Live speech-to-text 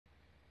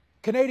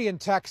Canadian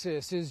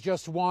Texas is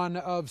just one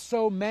of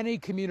so many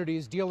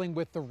communities dealing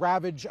with the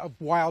ravage of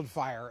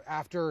wildfire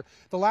after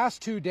the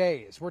last 2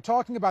 days. We're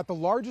talking about the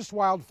largest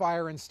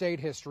wildfire in state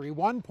history,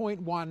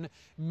 1.1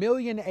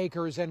 million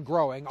acres and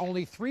growing,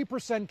 only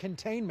 3%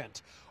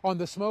 containment on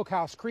the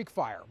Smokehouse Creek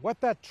fire. What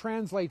that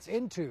translates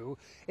into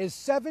is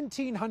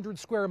 1,700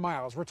 square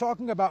miles. We're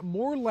talking about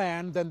more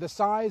land than the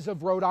size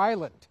of Rhode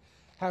Island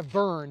have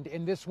burned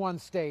in this one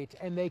state,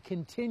 and they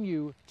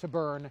continue to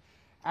burn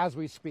as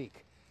we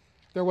speak.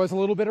 There was a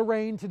little bit of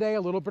rain today,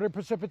 a little bit of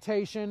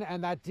precipitation,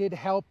 and that did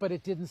help, but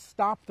it didn't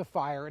stop the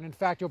fire. And in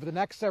fact, over the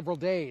next several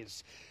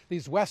days,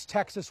 these West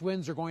Texas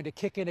winds are going to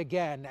kick in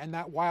again, and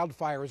that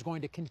wildfire is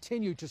going to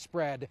continue to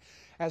spread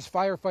as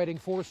firefighting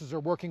forces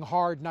are working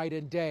hard night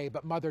and day,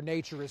 but Mother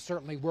Nature is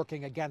certainly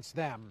working against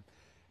them.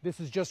 This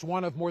is just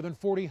one of more than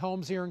 40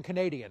 homes here in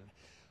Canadian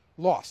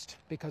lost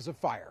because of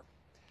fire.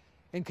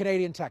 In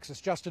Canadian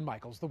Texas, Justin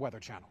Michaels, the Weather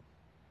Channel.